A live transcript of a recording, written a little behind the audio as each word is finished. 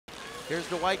Here's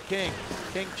Dwight King.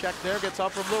 King checked there, gets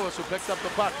up from Lewis, who picked up the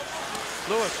puck.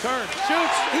 Lewis turns,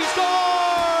 shoots, he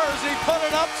scores! He put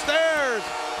it upstairs,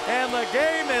 and the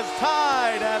game is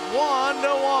tied at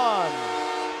 1-1.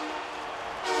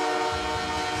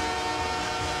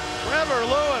 Trevor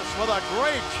Lewis with a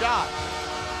great shot.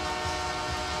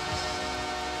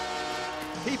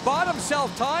 He bought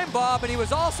himself time, Bob, and he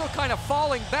was also kind of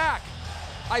falling back,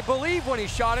 I believe, when he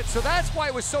shot it, so that's why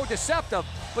it was so deceptive.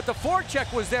 But the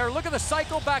forecheck was there. Look at the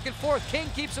cycle back and forth. King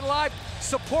keeps it alive,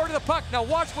 support of the puck. Now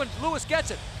watch when Lewis gets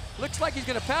it. Looks like he's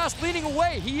gonna pass, leaning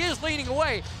away. He is leaning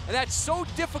away, and that's so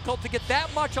difficult to get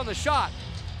that much on the shot.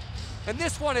 And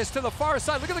this one is to the far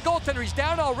side. Look at the goaltender, he's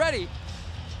down already.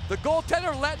 The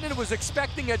goaltender, Lettinen, was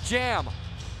expecting a jam.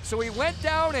 So he went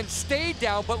down and stayed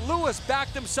down, but Lewis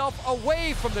backed himself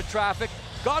away from the traffic,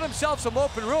 got himself some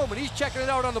open room, and he's checking it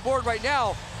out on the board right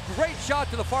now. Great shot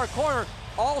to the far corner.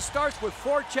 All starts with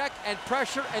forecheck and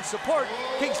pressure and support.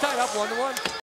 Kings tied up 1-1.